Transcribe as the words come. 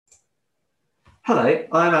Hello,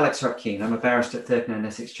 I'm Alex Rupkeen. I'm a barrister at 39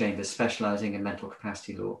 Essex Chambers, specialising in mental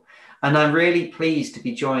capacity law. And I'm really pleased to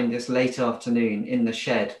be joined this late afternoon in the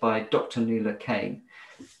shed by Dr. Nuala Kane.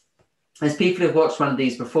 As people who've watched one of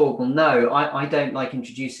these before will know, I don't like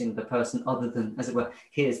introducing the person other than, as it were,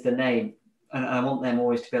 here's the name. And I want them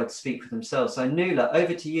always to be able to speak for themselves. So Nuala,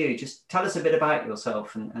 over to you. Just tell us a bit about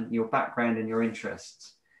yourself and your background and your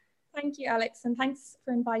interests. Thank you, Alex, and thanks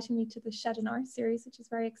for inviting me to the Shed and Art series, which is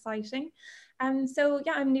very exciting. I'm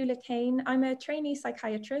Nuala Kane. I'm a trainee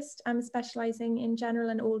psychiatrist. I'm specialising in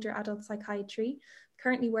general and older adult psychiatry,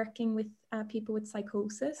 currently working with people with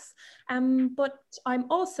psychosis. But I'm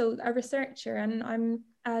also a researcher, and I'm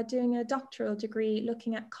doing a doctoral degree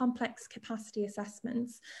looking at complex capacity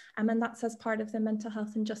assessments. And that's as part of the Mental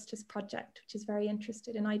Health and Justice Project, which is very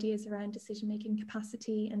interested in ideas around decision-making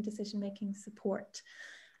capacity and decision-making support.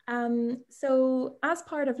 So as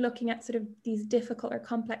part of looking at sort of these difficult or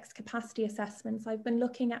complex capacity assessments, I've been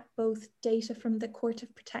looking at both data from the Court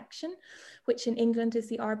of Protection, which in England is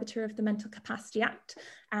the arbiter of the Mental Capacity Act.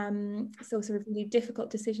 So sort of really difficult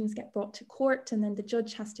decisions get brought to court, and then the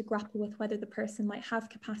judge has to grapple with whether the person might have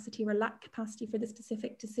capacity or lack capacity for the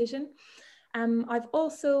specific decision. I've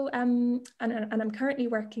also, and I'm currently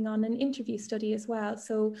working on an interview study as well.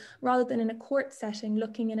 So rather than in a court setting,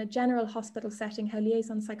 looking in a general hospital setting, how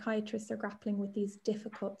liaison psychiatrists are grappling with these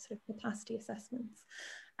difficult sort of capacity assessments.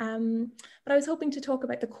 But I was hoping to talk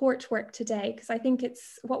about the court work today, because I think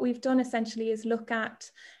it's what we've done essentially is look at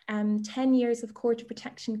 10 years of court of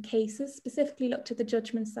protection cases, specifically looked at the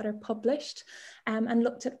judgments that are published, and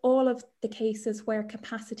looked at all of the cases where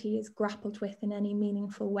capacity is grappled with in any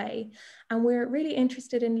meaningful way. And we're really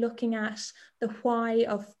interested in looking at the why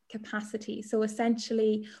of capacity. So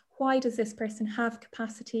essentially, why does this person have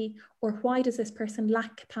capacity, or why does this person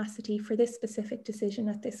lack capacity for this specific decision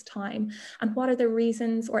at this time? And what are the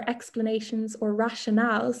reasons or explanations or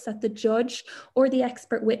rationales that the judge or the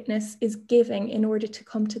expert witness is giving in order to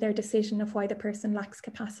come to their decision of why the person lacks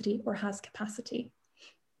capacity or has capacity?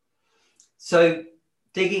 So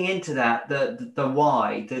digging into that, the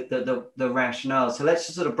why, the rationale. So let's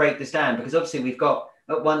just sort of break this down, because obviously we've got,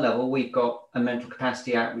 at one level, we've got a Mental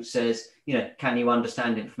Capacity Act which says, can you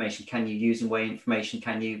understand information? Can you use and weigh information?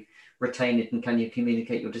 Can you retain it? And can you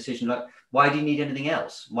communicate your decision? Like, why do you need anything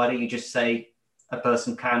else? Why don't you just say a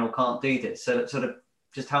person can or can't do this? So sort of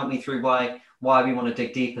just help me through why we want to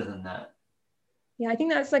dig deeper than that. Yeah, I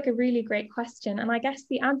think that's like a really great question. And I guess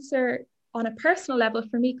the answer on a personal level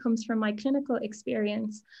for me comes from my clinical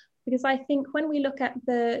experience, because I think when we look at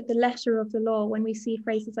the letter of the law, when we see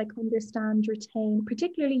phrases like understand, retain,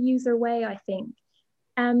 particularly use or weigh, I think,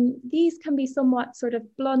 these can be somewhat sort of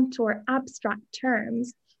blunt or abstract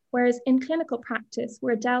terms, whereas in clinical practice,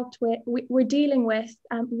 we're dealing with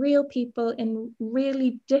real people in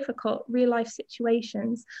really difficult real life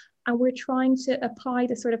situations. And we're trying to apply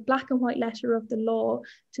the sort of black and white letter of the law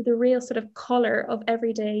to the real sort of color of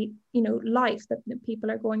everyday, life that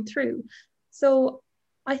people are going through. So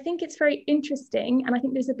I think it's very interesting, and I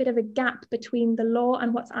think there's a bit of a gap between the law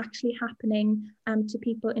and what's actually happening to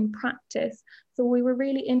people in practice. So we were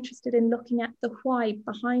really interested in looking at the why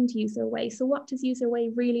behind use or weigh. So what does use or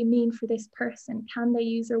weigh really mean for this person? Can they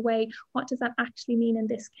use or weigh? What does that actually mean in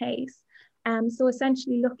this case? So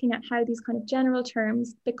essentially looking at how these kind of general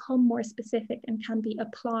terms become more specific and can be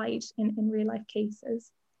applied in real life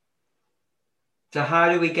cases. So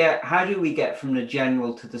how do we get from the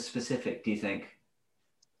general to the specific, do you think?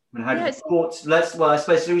 I mean, how do the courts, I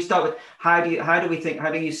suppose, so we start with, how do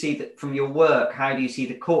you see that from your work, how do you see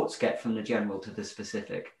the courts get from the general to the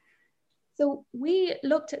specific? So we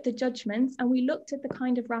looked at the judgments, and we looked at the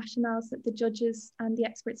kind of rationales that the judges and the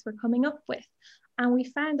experts were coming up with. And we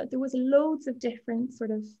found that there was loads of different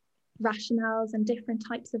sort of rationales and different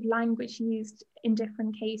types of language used in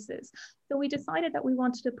different cases. So we decided that we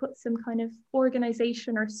wanted to put some kind of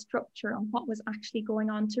organization or structure on what was actually going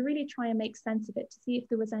on to really try and make sense of it, to see if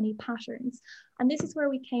there was any patterns. And this is where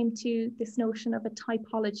we came to this notion of a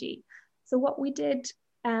typology. So what we did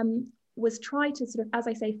was try to sort of, as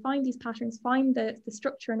I say, find these patterns, find the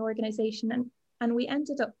structure and organization. And we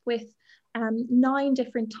ended up with 9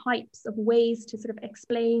 different types of ways to sort of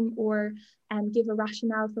explain or give a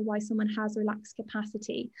rationale for why someone has or lacks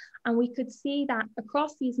capacity. And we could see that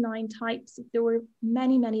across these 9 types, there were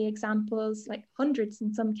many, many examples, like hundreds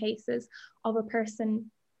in some cases, of a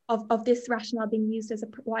person, of this rationale being used as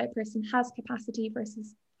why a person has capacity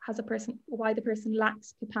versus why the person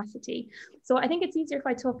lacks capacity. So I think it's easier if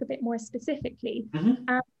I talk a bit more specifically.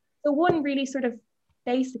 Mm-hmm. So one really sort of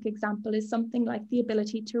basic example is something like the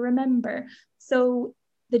ability to remember. So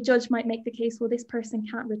the judge might make the case, well, this person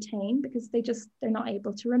can't retain because they're not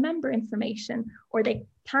able to remember information, or they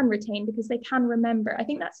can retain because they can remember. I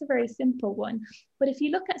think that's a very simple one. But if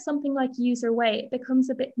you look at something like user way, it becomes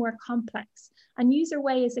a bit more complex. And user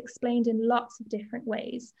way is explained in lots of different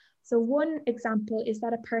ways. So one example is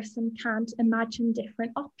that a person can't imagine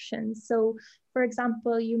different options. So for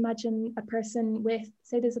example, you imagine a person with,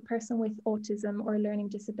 say there's a person with autism or a learning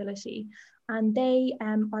disability, and they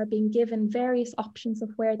are being given various options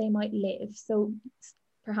of where they might live. So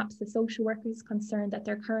perhaps the social worker is concerned that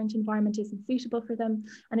their current environment isn't suitable for them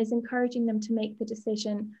and is encouraging them to make the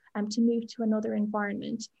decision to move to another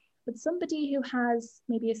environment. But somebody who has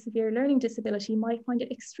maybe a severe learning disability might find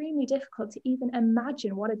it extremely difficult to even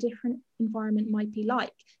imagine what a different environment might be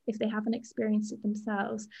like if they haven't experienced it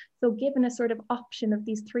themselves. So given a sort of option of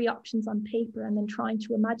these 3 options on paper and then trying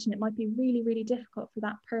to imagine it might be really, really difficult for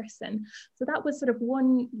that person. So that was sort of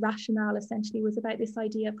one rationale, essentially, was about this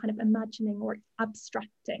idea of kind of imagining or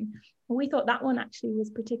abstracting. And we thought that one actually was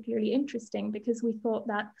particularly interesting because we thought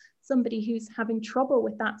that somebody who's having trouble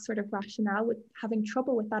with that sort of rationale, with having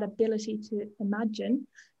trouble with that ability to imagine,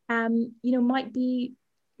 might be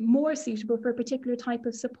more suitable for a particular type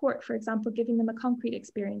of support, for example, giving them a concrete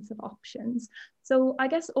experience of options. So I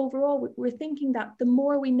guess overall, we're thinking that the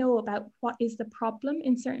more we know about what is the problem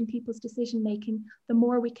in certain people's decision making, the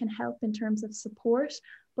more we can help in terms of support,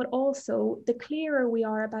 but also the clearer we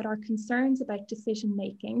are about our concerns about decision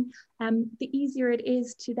making, the easier it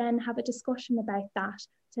is to then have a discussion about that,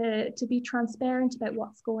 to be transparent about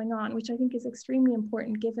what's going on, which I think is extremely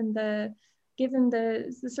important given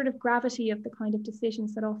the sort of gravity of the kind of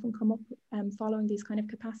decisions that often come up following these kind of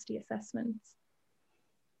capacity assessments.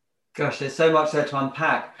 Gosh, there's so much there to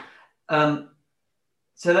unpack.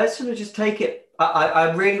 So let's sort of just take it.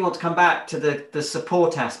 I really want to come back to the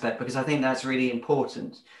support aspect because I think that's really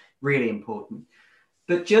important, really important.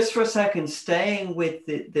 But just for a second, staying with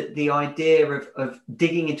the idea of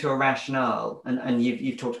digging into a rationale, and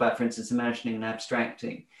you've talked about, for instance, imagining and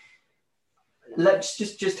abstracting. Let's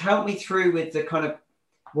just help me through with the kind of,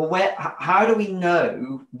 well, how do we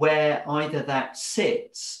know where either that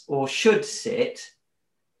sits or should sit,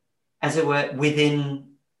 as it were, within?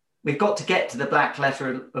 We've got to get to the black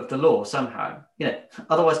letter of the law somehow,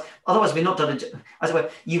 otherwise we're not done, as it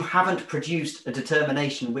were, you haven't produced a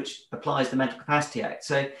determination which applies the Mental Capacity Act.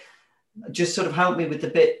 So just sort of help me with the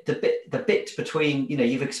bit between,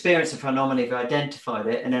 you've experienced a phenomenon, you've identified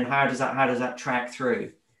it, and then how does that track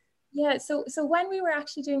through? Yeah, so when we were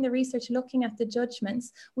actually doing the research looking at the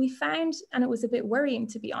judgments, we found, and it was a bit worrying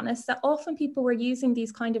to be honest, that often people were using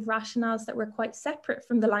these kind of rationales that were quite separate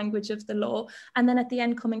from the language of the law, and then at the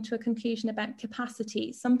end coming to a conclusion about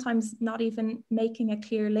capacity, sometimes not even making a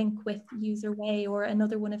clear link with user way or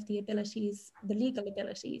another one of the abilities, the legal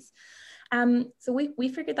abilities. So we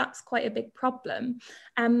figured that's quite a big problem.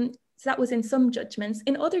 So that was in some judgments.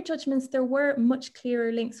 In other judgments, there were much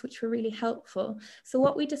clearer links, which were really helpful. So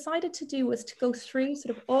what we decided to do was to go through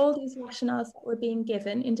sort of all these rationales that were being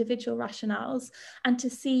given, individual rationales, and to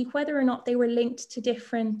see whether or not they were linked to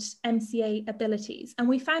different MCA abilities. And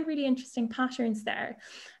we found really interesting patterns there.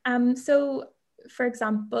 So for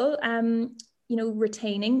example,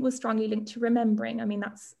 retaining was strongly linked to remembering. I mean,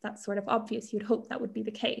 that's sort of obvious. You'd hope that would be the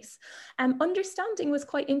case. Understanding was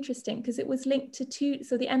quite interesting because it was linked to 2.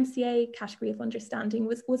 So the MCA category of understanding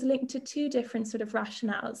was linked to 2 different sort of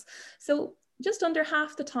rationales. So just under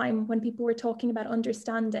half the time when people were talking about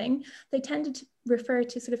understanding, they tended to refer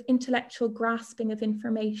to sort of intellectual grasping of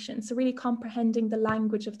information. So really comprehending the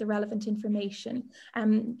language of the relevant information,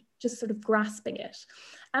 just sort of grasping it.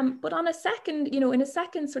 But on a second, in a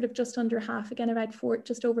second sort of just under half, again, about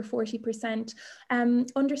just over 40%,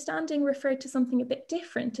 understanding referred to something a bit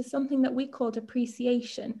different, to something that we called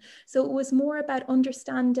appreciation. So it was more about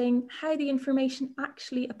understanding how the information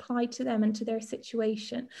actually applied to them and to their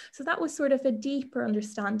situation. So that was sort of a deeper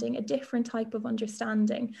understanding, a different type of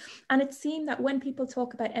understanding. And it seemed that when people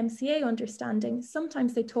talk about MCA understanding,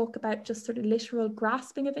 sometimes they talk about just sort of literal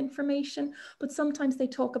grasping of information, but sometimes they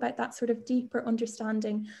talk about that sort of deeper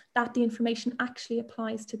understanding that the information actually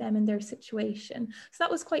applies to them in their situation. So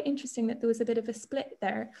that was quite interesting that there was a bit of a split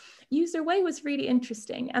there. User way was really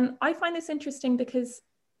interesting. And I find this interesting because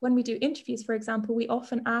when we do interviews, for example, we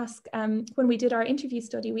often ask, when we did our interview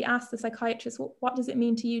study, we asked the psychiatrist, what does it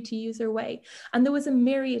mean to you to user way? And there was a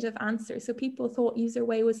myriad of answers. So people thought user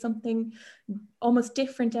way was something almost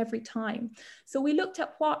different every time. So we looked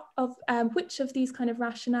at which of these kind of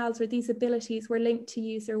rationales or these abilities were linked to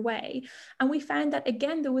user way. And we found that,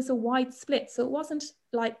 again, there was a wide split. So it wasn't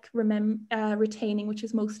like retaining, which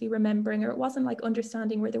is mostly remembering, or it wasn't like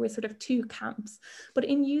understanding, where there was sort of two camps. But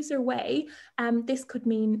in user way, this could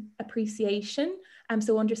mean appreciation,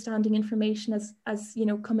 so understanding information as you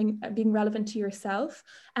know, being relevant to yourself,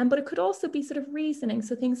 but it could also be sort of reasoning,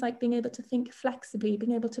 so things like being able to think flexibly,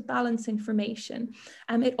 being able to balance information.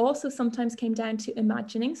 It also sometimes came down to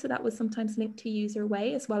imagining, so that was sometimes linked to user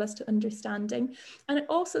way as well as to understanding, and it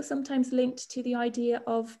also sometimes linked to the idea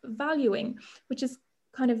of valuing, which is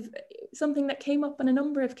kind of something that came up in a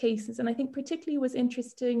number of cases, and I think particularly was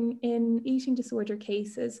interesting in eating disorder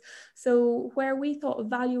cases. So where we thought of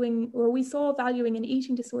valuing, or we saw valuing in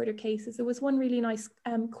eating disorder cases, there was one really nice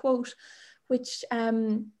quote, which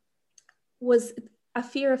was, a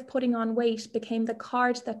fear of putting on weight became the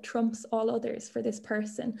card that trumps all others for this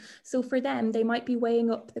person. So for them, they might be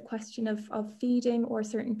weighing up the question of feeding or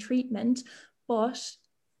certain treatment, but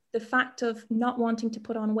the fact of not wanting to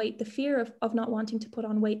put on weight, the fear of not wanting to put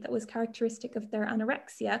on weight that was characteristic of their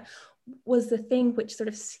anorexia, was the thing which sort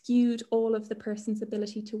of skewed all of the person's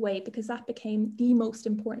ability to weigh, because that became the most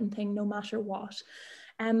important thing no matter what.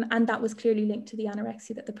 And that was clearly linked to the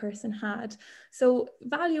anorexia that the person had. So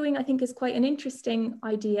valuing, I think, is quite an interesting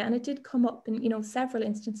idea, and it did come up in, you know, several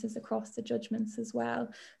instances across the judgments as well.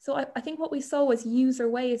 So I think what we saw was user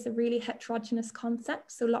way is a really heterogeneous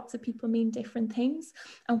concept, so lots of people mean different things,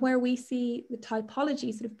 and where we see the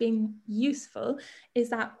typology sort of being useful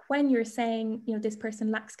is that when you're saying, you know, this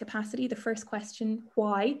person lacks capacity, the first question,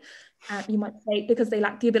 why? You might say because they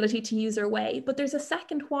lack the ability to use their way, but there's a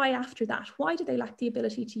second why after that. Why do they lack the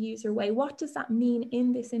ability to use their way? What does that mean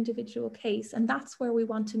in this individual case? And that's where we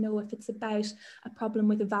want to know if it's about a problem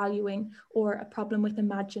with valuing, or a problem with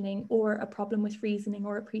imagining, or a problem with reasoning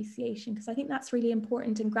or appreciation, because I think that's really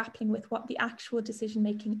important in grappling with what the actual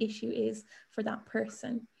decision-making issue is for that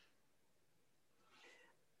person.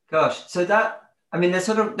 Gosh, so that, I mean,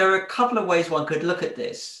 there are a couple of ways one could look at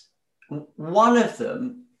this. One of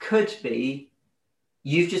them could be,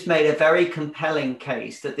 you've just made a very compelling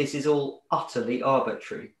case that this is all utterly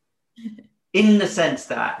arbitrary. In the sense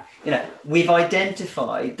that, you know, we've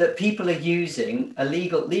identified that people are using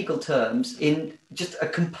legal terms in just a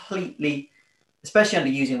completely, especially under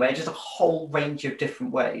using way, just a whole range of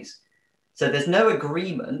different ways. So there's no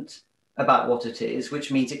agreement about what it is,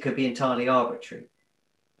 which means it could be entirely arbitrary.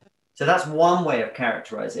 So that's one way of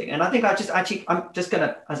characterizing. And I think I'm just going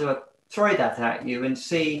to, as a throw that at you and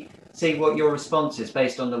see what your response is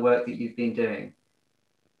based on the work that you've been doing.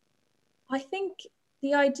 I think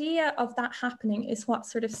the idea of that happening is what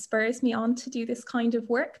sort of spurs me on to do this kind of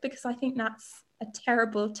work, because I think that's a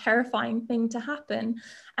terrible, terrifying thing to happen.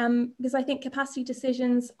 Because I think capacity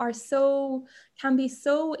decisions can be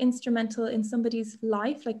so instrumental in somebody's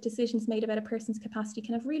life, like decisions made about a person's capacity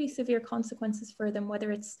can have really severe consequences for them,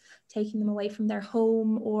 whether it's taking them away from their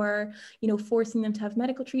home, or, you know, forcing them to have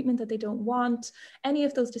medical treatment that they don't want. Any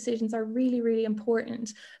of those decisions are really, really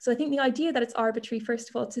important. So I think the idea that it's arbitrary, first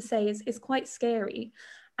of all, to say is quite scary.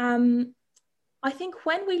 I think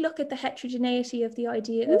when we look at the heterogeneity of the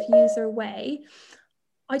idea of user way,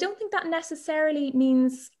 I don't think that necessarily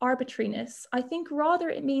means arbitrariness. I think rather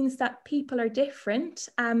it means that people are different,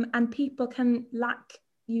 and people can lack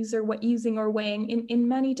using or weighing in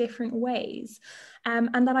many different ways.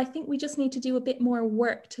 And that I think we just need to do a bit more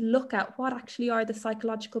work to look at what actually are the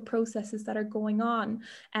psychological processes that are going on,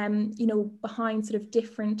 you know, behind sort of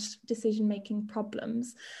different decision-making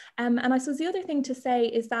problems. And I suppose the other thing to say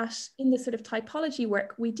is that in this sort of typology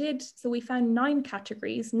work we found 9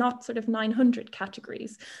 categories, not sort of 900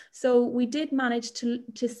 categories. So we did manage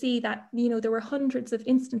to see that, you know, there were hundreds of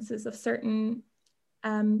instances of certain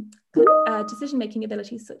decision-making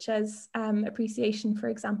abilities, such as appreciation, for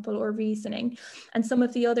example, or reasoning. And some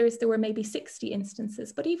of the others, there were maybe 60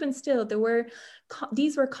 instances, but even still,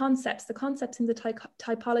 these were concepts. The concepts in the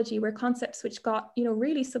typology were concepts which got, you know,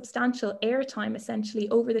 really substantial airtime, essentially,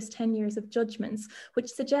 over this 10 years of judgments, which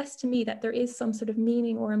suggests to me that there is some sort of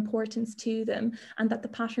meaning or importance to them, and that the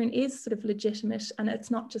pattern is sort of legitimate, and it's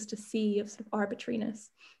not just a sea of sort of arbitrariness.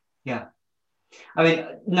 Yeah. I mean,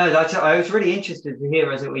 no, I was really interested to hear,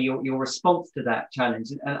 as it were, your response to that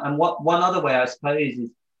challenge. And what one other way, I suppose, is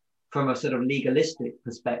from a sort of legalistic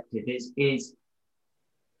perspective is,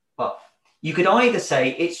 well, you could either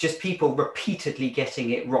say it's just people repeatedly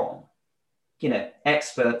getting it wrong, you know,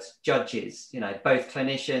 experts, judges, you know, both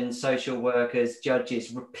clinicians, social workers,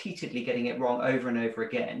 judges, repeatedly getting it wrong over and over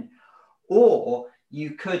again. Or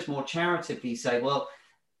you could more charitably say, well,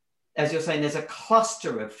 as you're saying, there's a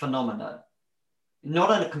cluster of phenomena,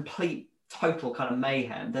 not in a complete, total kind of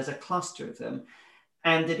mayhem. There's a cluster of them.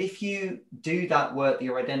 And that if you do that work that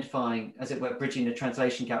you're identifying, as it were, bridging the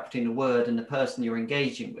translation gap between the word and the person you're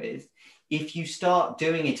engaging with, if you start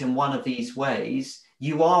doing it in one of these ways,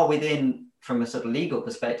 you are within, from a sort of legal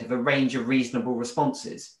perspective, a range of reasonable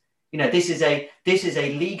responses. You know, this is a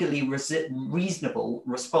legally reasonable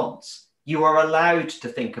response. You are allowed to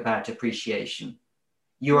think about appreciation.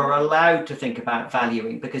 You are allowed to think about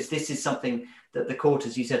valuing, because this is something that the court,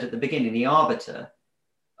 as you said at the beginning, the arbiter,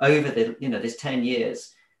 over the, you know, this 10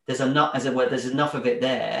 years, there's enough, as it were, there's enough of it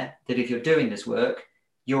there that if you're doing this work,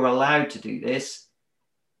 you're allowed to do this.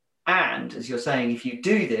 And as you're saying, if you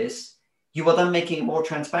do this, you are then making it more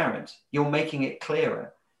transparent. You're making it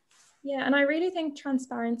clearer. Yeah, and I really think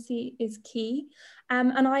transparency is key.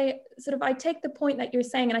 And I take the point that you're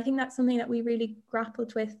saying, and I think that's something that we really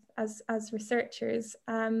grappled with as researchers.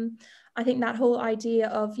 I think that whole idea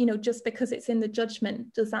of, you know, just because it's in the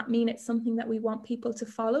judgment, does that mean it's something that we want people to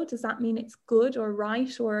follow? Does that mean it's good or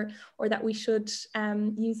right, or that we should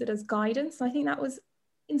use it as guidance? So I think that was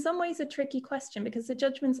in some ways a tricky question, because the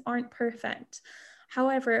judgments aren't perfect.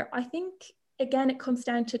 However, I think, again, it comes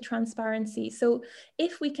down to transparency. So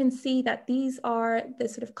if we can see that these are the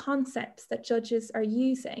sort of concepts that judges are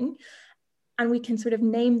using, and we can sort of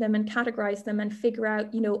name them and categorize them and figure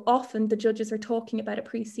out, you know, often the judges are talking about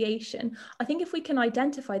appreciation. I think if we can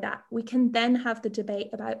identify that, we can then have the debate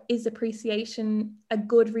about, is appreciation a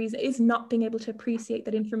good reason? Is not being able to appreciate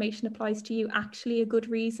that information applies to you actually a good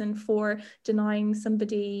reason for denying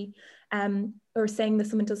somebody or saying that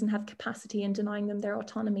someone doesn't have capacity and denying them their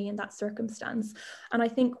autonomy in that circumstance? And I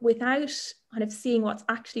think without kind of seeing what's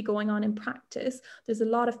actually going on in practice, there's a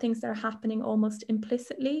lot of things that are happening almost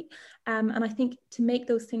implicitly. And I think to make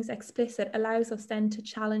those things explicit allows us then to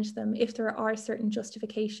challenge them if there are certain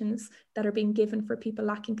justifications that are being given for people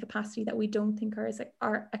lacking capacity that we don't think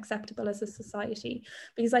are acceptable as a society.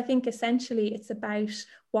 Because I think essentially it's about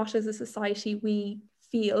what as a society we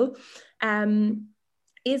feel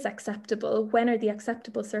is acceptable. When are the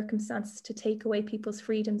acceptable circumstances to take away people's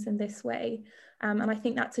freedoms in this way? And I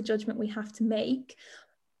think that's a judgment we have to make.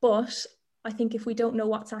 But I think if we don't know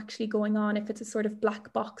what's actually going on, if it's a sort of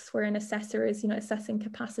black box where an assessor is, you know, assessing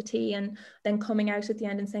capacity and then coming out at the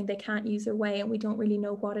end and saying they can't use their way, and we don't really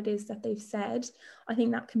know what it is that they've said, I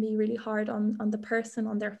think that can be really hard on the person,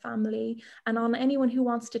 on their family, and on anyone who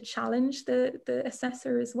wants to challenge the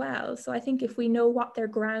assessor as well. So I think if we know what their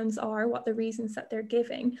grounds are, what the reasons that they're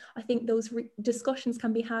giving, I think those discussions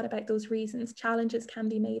can be had about those reasons, challenges can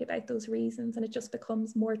be made about those reasons, and it just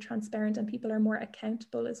becomes more transparent and people are more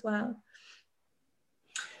accountable as well.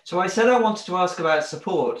 So I said I wanted to ask about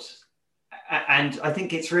support, and I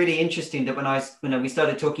think it's really interesting that when we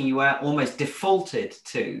started talking, you almost defaulted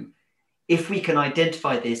to, if we can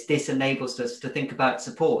identify this enables us to think about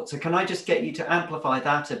support. So can I just get you to amplify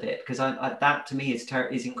that a bit? Because that to me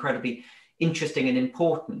is incredibly interesting and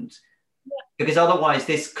important. Yeah. Because otherwise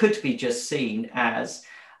this could be just seen as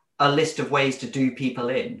a list of ways to do people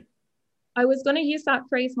in. I was going to use that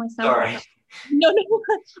phrase myself. Sorry. No,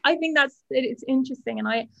 I think it's interesting.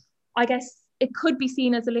 And I guess it could be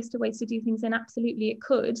seen as a list of ways to do things, and absolutely it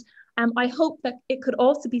could. I hope that it could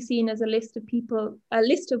also be seen as a list of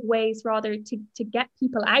ways rather to get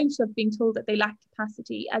people out of being told that they lack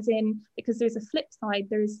capacity, as in, because there's a flip side.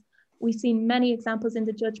 We've seen many examples in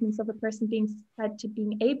the judgments of a person being said to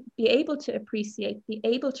be able to appreciate, be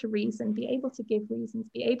able to reason, be able to give reasons,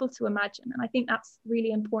 be able to imagine. And I think that's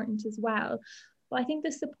really important as well. But I think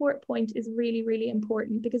the support point is really, really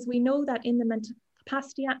important, because we know that in the Mental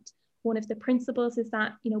Capacity Act, one of the principles is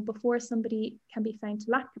that, you know, before somebody can be found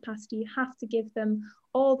to lack capacity, you have to give them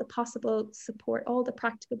all the possible support, all the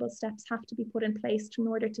practicable steps have to be put in place in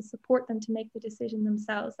order to support them to make the decision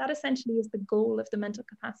themselves. That essentially is the goal of the Mental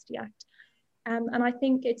Capacity Act. And I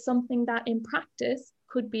think it's something that in practice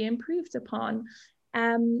could be improved upon.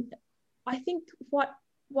 I think what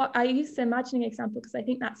I use the imagining example because I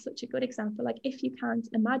think that's such a good example. Like, if you can't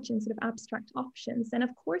imagine sort of abstract options, then of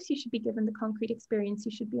course you should be given the concrete experience.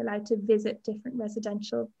 You should be allowed to visit different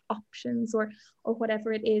residential options or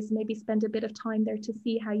whatever it is, maybe spend a bit of time there to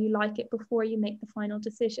see how you like it before you make the final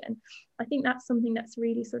decision. I think that's something that's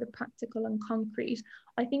really sort of practical and concrete.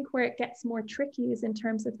 I think where it gets more tricky is in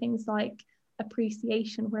terms of things like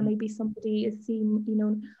appreciation, where maybe somebody is seen, you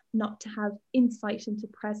know, not to have insight into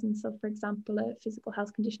presence of, for example, a physical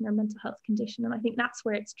health condition or mental health condition. And I think that's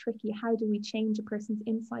where it's tricky. How do we change a person's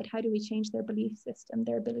insight? How do we change their belief system,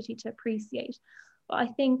 their ability to appreciate? But I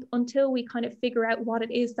think until we kind of figure out what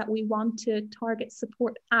it is that we want to target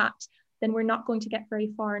support at, then we're not going to get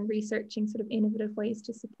very far in researching sort of innovative ways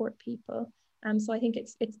to support people. So I think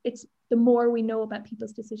it's the more we know about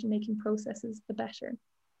people's decision-making processes, the better.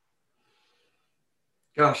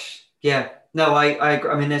 Gosh, yeah. No, I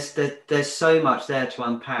agree. I mean, there's so much there to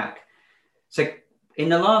unpack. So, in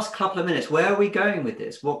the last couple of minutes, where are we going with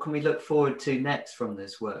this? What can we look forward to next from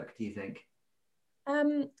this work, do you think?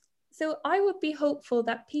 Um, so I would be hopeful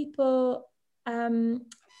that people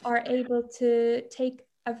are able to take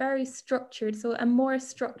a very structured, so a more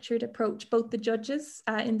structured approach, both the judges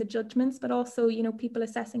in the judgments, but also, you know, people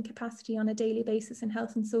assessing capacity on a daily basis in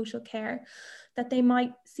health and social care, that they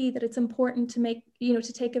might see that it's important to make, you know,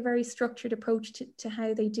 to take a very structured approach to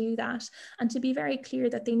how they do that, and to be very clear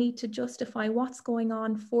that they need to justify what's going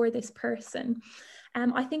on for this person.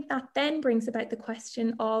 I think that then brings about the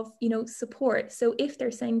question of, you know, support. So if they're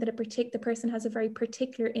saying that the person has a very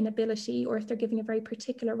particular inability, or if they're giving a very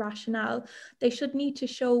particular rationale, they should need to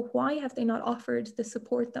show why have they not offered the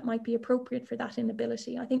support that might be appropriate for that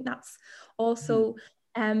inability. I think that's also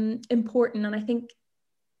important. And I think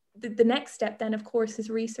the next step then, of course, is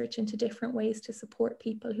research into different ways to support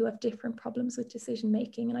people who have different problems with decision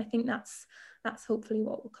making. And I think that's hopefully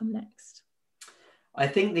what will come next. I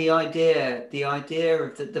think the idea of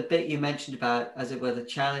the bit you mentioned about, as it were, the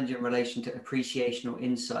challenge in relation to appreciation or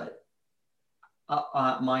insight,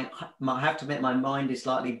 I have to admit, my mind is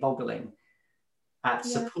slightly boggling at Yeah.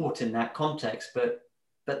 support in that context. But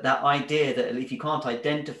that idea that if you can't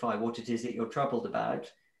identify what it is that you're troubled about,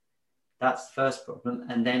 that's the first problem,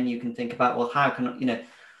 and then you can think about, well, how can, you know,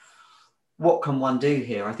 what can one do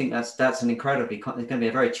here? I think that's an incredibly, it's going to be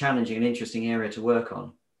a very challenging and interesting area to work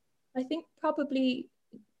on. I think probably,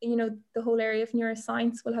 you know, the whole area of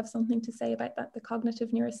neuroscience will have something to say about that. The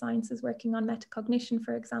cognitive neurosciences working on metacognition,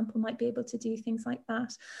 for example, might be able to do things like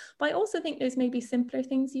that. But I also think there's maybe simpler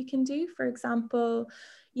things you can do. For example,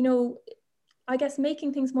 you know, I guess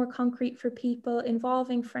making things more concrete for people,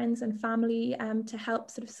 involving friends and family to help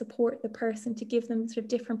sort of support the person, to give them sort of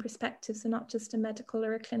different perspectives, so not just a medical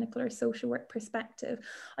or a clinical or social work perspective.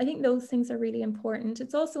 I think those things are really important.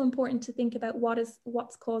 It's also important to think about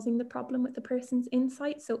what's causing the problem with the person's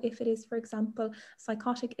insight. So if it is, for example,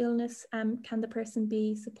 psychotic illness, can the person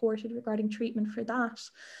be supported regarding treatment for that?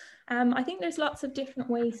 I think there's lots of different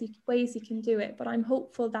ways you can do it, but I'm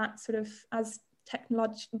hopeful that sort of as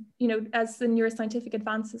technology, you know, as the neuroscientific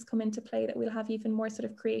advances come into play, that we'll have even more sort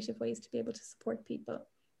of creative ways to be able to support people.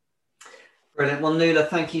 Brilliant. Well, Nuala,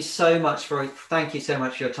 thank you so much for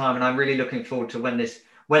your time, and I'm really looking forward to when this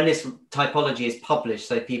typology is published,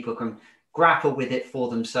 so people can grapple with it for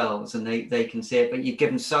themselves and they can see it. But you've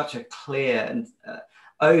given such a clear and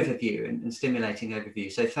overview and stimulating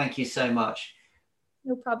overview. So thank you so much.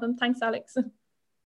 No problem. Thanks, Alex.